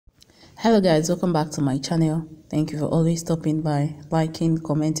Hello guys, welcome back to my channel. Thank you for always stopping by, liking,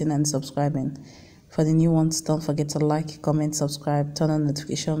 commenting and subscribing. For the new ones, don't forget to like, comment, subscribe, turn on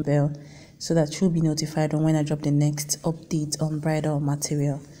notification bell so that you'll be notified on when I drop the next update on bridal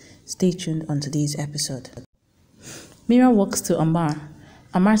material. Stay tuned on today's episode. Meera walks to Ammar.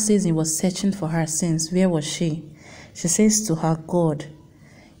 Ammar says he was searching for her since. Where was she? She says to her God.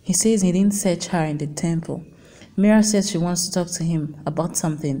 He says he didn't search her in the temple. Meera says she wants to talk to him about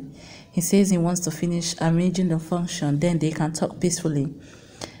something. He says he wants to finish arranging the function, then they can talk peacefully.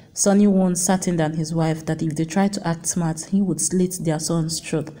 Sonny warns Satin and his wife that if they try to act smart, he would slit their son's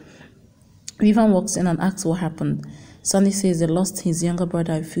throat. Vivaan walks in and asks what happened. Sonny says they lost his younger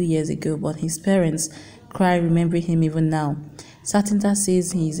brother a few years ago, but his parents cry remembering him even now. Satin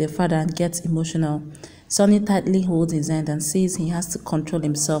says he is a father and gets emotional. Sonny tightly holds his hand and says he has to control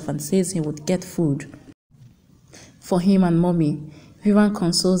himself and says he would get food for him and mommy. Vivaan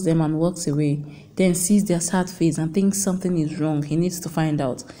consoles them and walks away, then sees their sad face and thinks something is wrong. He needs to find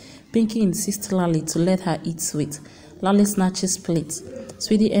out. Pinky insists Lally to let her eat sweet. Lally snatches plates.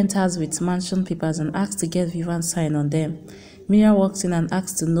 Sweetie enters with mansion papers and asks to get Vivaan's sign on them. Meera walks in and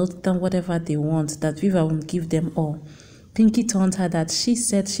asks to note down whatever they want, that Vivaan will give them all. Pinky told her that she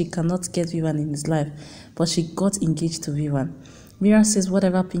said she cannot get Vivaan in his life, but she got engaged to Vivaan. Meera says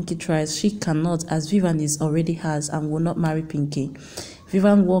whatever Pinky tries, she cannot, as Vivaan is already hers and will not marry Pinky.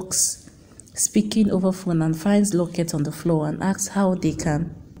 Vivaan walks, speaking over phone, and finds locket on the floor and asks how they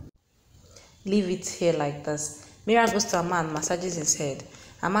can leave it here like this. Meera goes to Ammar and massages his head.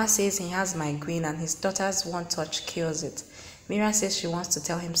 Ammar says he has migraine and his daughter's one touch cures it. Meera says she wants to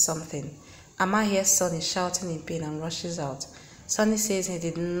tell him something. Ammar hears Sonny shouting in pain and rushes out. Sonny says he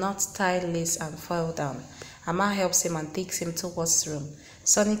did not tie lace and fell down. Ammar helps him and takes him towards the room.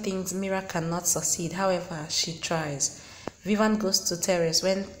 Sonny thinks Meera cannot succeed, however, she tries. Vivaan goes to terrace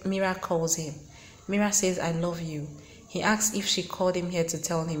when Meera calls him. Meera says, I love you. He asks if she called him here to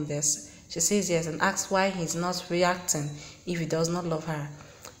tell him this. She says yes and asks why he's not reacting if he does not love her.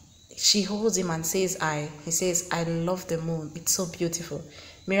 She holds him and says He says, I love the moon. It's so beautiful.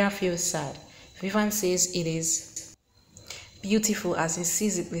 Meera feels sad. Vivaan says it is beautiful as he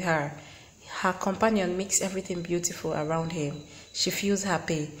sees it with her. Her companion makes everything beautiful around him. She feels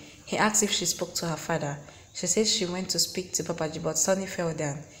happy. He asks if she spoke to her father. She says she went to speak to Papaji, but Sonny fell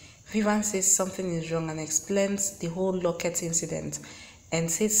down. Vivaan says something is wrong and explains the whole locket incident and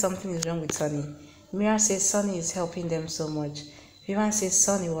says something is wrong with Sonny. Meera says Sonny is helping them so much. Vivaan says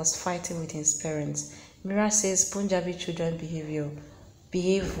Sonny was fighting with his parents. Meera says Punjabi children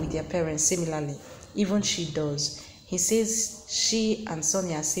behave with their parents similarly. Even she does. He says she and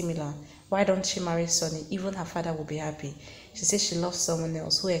Sonny are similar. Why don't she marry Sonny? Even her father will be happy. She says she loves someone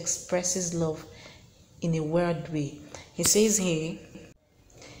else who expresses love in a weird way. He says he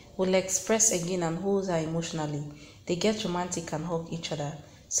will express again and holds her emotionally. They get romantic and hug each other.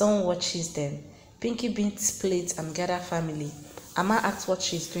 Someone watches them. Pinky beats plates and gather family. Ammar asks what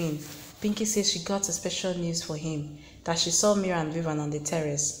she's doing. Pinky says she got a special news for him, that she saw Meera and Vivaan on the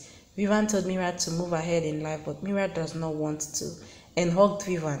terrace. Vivaan told Meera to move ahead in life, but Meera does not want to, and hugged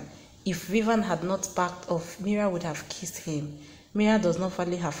Vivaan. If Vivaan had not backed off, Meera would have kissed him. Meera does not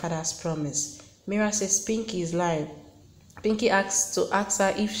value her father's promise. Meera says Pinky is lying. Pinky asks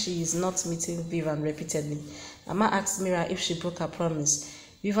her if she is not meeting Vivaan repeatedly. Ammar asks Meera if she broke her promise.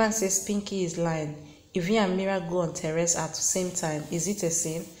 Vivaan says Pinky is lying. If he and Meera go on terrace at the same time, is it a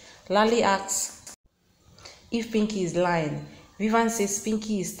sin? Lally asks if Pinky is lying. Vivaan says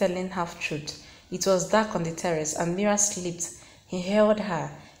Pinky is telling half-truth. It was dark on the terrace and Meera slipped. He held her.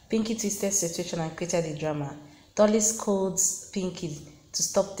 Pinky twisted the situation and created a drama. Dolly scolds Pinky to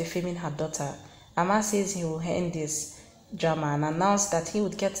stop defaming her daughter. Ammar says he will end this drama and announced that he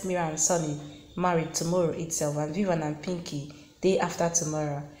would get Meera and Sonny married tomorrow itself and Vivaan and Pinky day after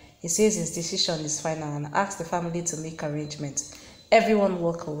tomorrow. He says his decision is final and asks the family to make arrangements. Everyone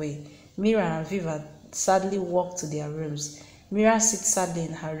walk away. Meera and Vivaan sadly walk to their rooms. Meera sits sadly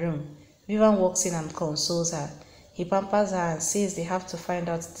in her room. Vivaan walks in and consoles her. He pampers her and says they have to find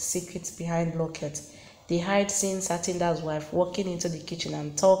out the secrets behind locket. They hide seeing Satinda's wife walking into the kitchen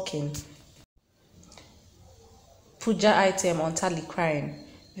and talking puja item on Tally crying.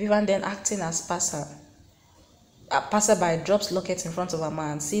 Vivaan then acting as passerby drops locket in front of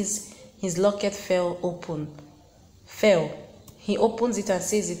Ammar and sees his locket fell. He opens it and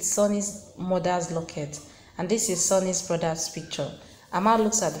says it's Sonny's mother's locket and this is Sonny's brother's picture. Ammar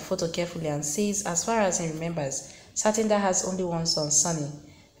looks at the photo carefully and says as far as he remembers, Satinda has only one son, Sonny.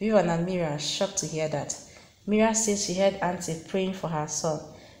 Vivaan and Meera are shocked to hear that. Meera says she heard Auntie praying for her son.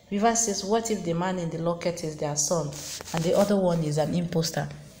 Vivaan says what if the man in the locket is their son and the other one is an imposter?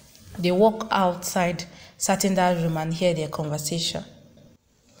 They walk outside Satinda's room and hear their conversation.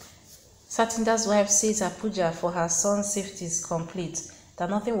 Satinda's wife says her puja for her son's safety is complete, that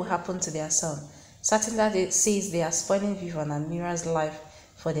nothing will happen to their son. Satinda says they are spoiling Vivaan and Meera's life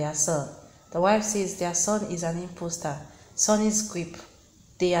for their son. The wife says their son is an imposter. Son is grip.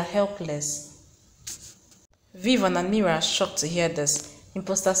 They are helpless. Vivaan and Meera are shocked to hear this.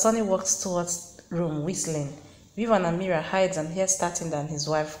 Imposter Sonny walks towards room whistling. Vivaan and Meera hides and hear Satinda and his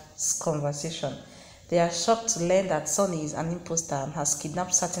wife's conversation. They are shocked to learn that Sonny is an imposter and has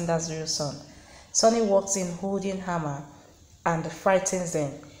kidnapped Satinda's real son. Sonny walks in holding hammer and frightens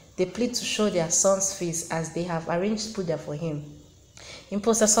them. They plead to show their son's face as they have arranged puja for him.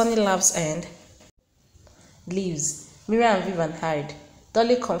 Imposter Sonny laughs and leaves. Meera and Vivaan hide.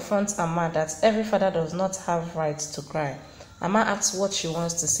 Dolly confronts Amma that every father does not have right to cry. Amma asks what she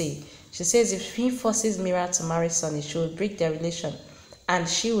wants to say. She says if he forces Meera to marry Sonny, she would break their relation and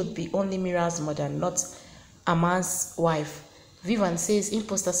she would be only Meera's mother, not Amma's wife. Vivaan says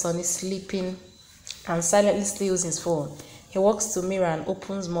imposter Sonny is sleeping and silently steals his phone. He walks to Meera and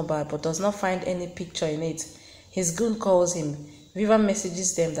opens mobile but does not find any picture in it. His goon calls him. Vivaan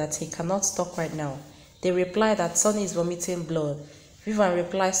messages them that he cannot talk right now. They reply that Sonny is vomiting blood. Vivaan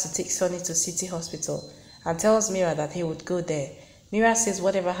replies to take Sonny to City Hospital and tells Meera that he would go there. Meera says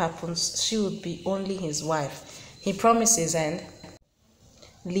whatever happens, she would be only his wife. He promises and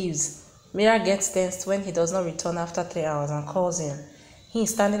leaves. Meera gets tensed when he does not return after 3 hours and calls him. He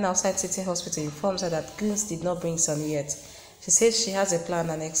is standing outside City Hospital, informs her that goons did not bring Sonny yet. She says she has a plan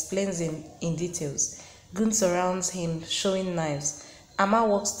and explains him in details. Goon surrounds him, showing knives. Amma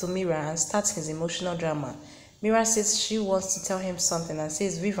walks to Meera and starts his emotional drama. Meera says she wants to tell him something and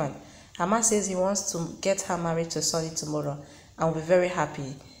says Vivaan. Amma says he wants to get her married to Sonny tomorrow and will be very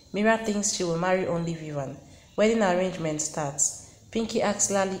happy. Meera thinks she will marry only Vivaan. Wedding arrangement starts. Pinky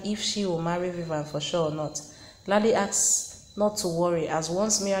asks Lali if she will marry Vivaan for sure or not. Lali asks not to worry as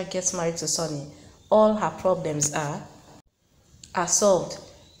once Meera gets married to Sonny, all her problems are solved.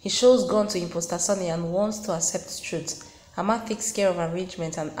 He shows gun to imposter Sonny and wants to accept truth. Amma takes care of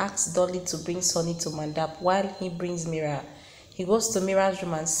arrangement and asks Dolly to bring Sonny to Mandap while he brings Meera. He goes to Meera's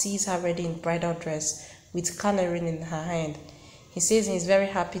room and sees her ready in bridal dress with coloring in her hand. He says he is very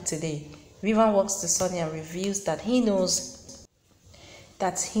happy today. Vivaan walks to Sonny and reveals that he knows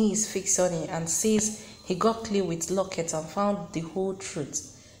that he is fake Sonny and says he got clear with Locket and found the whole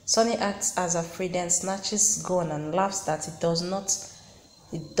truth. Sonny acts as afraid and snatches gun and laughs that it does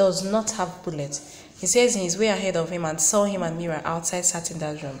not have bullets. He says he is way ahead of him and saw him and Meera outside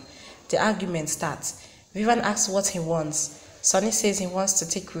Satinda's room. The argument starts. Vivaan asks what he wants. Sonny says he wants to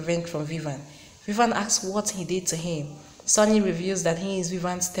take revenge from Vivaan. Vivaan asks what he did to him. Sonny reveals that he is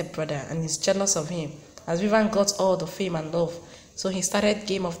Vivaan's stepbrother and is jealous of him as Vivaan got all the fame and love. So he started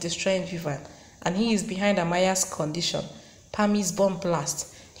game of destroying Vivaan and he is behind Amaya's condition. Pami's bomb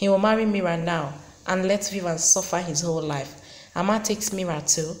blast. He will marry Meera now and let Vivaan suffer his whole life. Amma takes Meera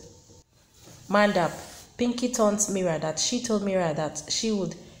to Mandap. Pinky taunts Meera that she told Meera that she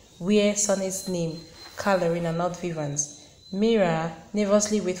would wear Sonny's name, coloring and not Vivaan's. Meera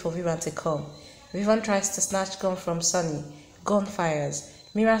nervously waits for Vivaan to come. Vivaan tries to snatch gun from Sonny. Gun fires.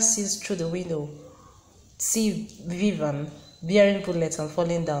 Meera sees through the window. See Vivaan bearing bullets and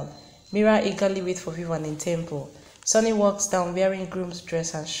falling down. Meera eagerly waits for Vivaan in temple. Sonny walks down wearing groom's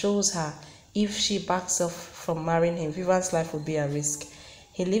dress and shows her if she backs off from marrying him, Vivaan's life will be at risk.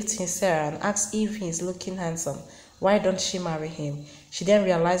 He lifts his hair and asks if he is looking handsome. Why don't she marry him? She then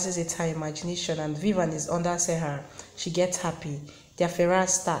realizes it's her imagination and Vivaan is under her. She gets happy. Their Ferrars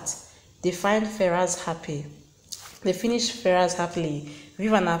start. They find Ferrars happy. They finish Ferrars happily.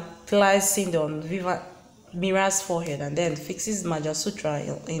 Vivaan applies sand on Meera's forehead and then fixes Maja Sutra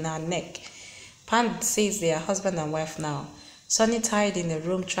in her neck. Pan says they are husband and wife now. Sonny, tied in the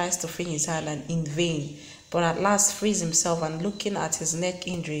room, tries to free his hand and in vain, but at last frees himself and looking at his neck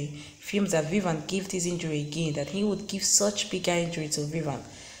injury, feels that Vivaan gave this injury again, that he would give such bigger injury to Vivaan.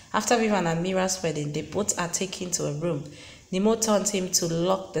 After Vivaan and Meera's wedding, they both are taken to a room. Nemo taunts him to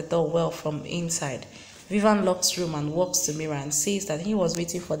lock the door well from inside. Vivaan locks room and walks to Meera and says that he was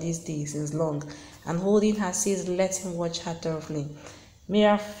waiting for this day since long, and holding her says let him watch her thoroughly.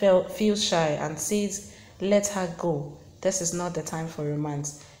 Meera feels shy and says let her go. This is not the time for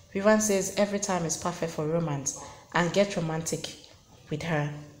romance. Vivaan says every time is perfect for romance and get romantic with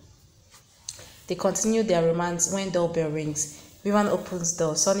her. They continue their romance when doorbell rings. Vivaan opens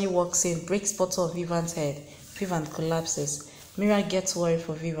door. Sonny walks in, breaks bottle of Vivaan's head. Vivaan collapses. Meera gets worried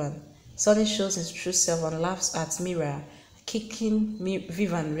for Vivaan. Sonny shows his true self and laughs at Meera, kicking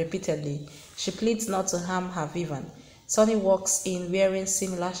Vivaan repeatedly. She pleads not to harm her Vivaan. Sunny walks in wearing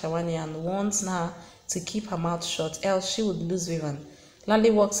similar sherwani and warns her to keep her mouth shut, else she would lose Vivaan. Lally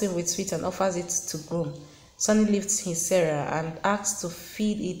walks in with sweet and offers it to groom. Sunny lifts his Sarah and asks to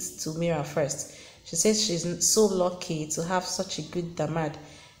feed it to Meera first. She says she's so lucky to have such a good damad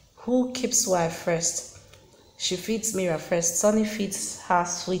who keeps wife first. She feeds Meera first. Sunny feeds her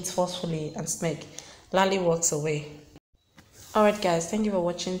sweet forcefully and smirk. Lally walks away. Alright guys, thank you for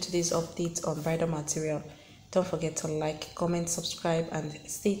watching today's update on bridal material. Don't forget to like, comment, subscribe and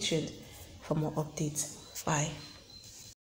stay tuned for more updates. Bye.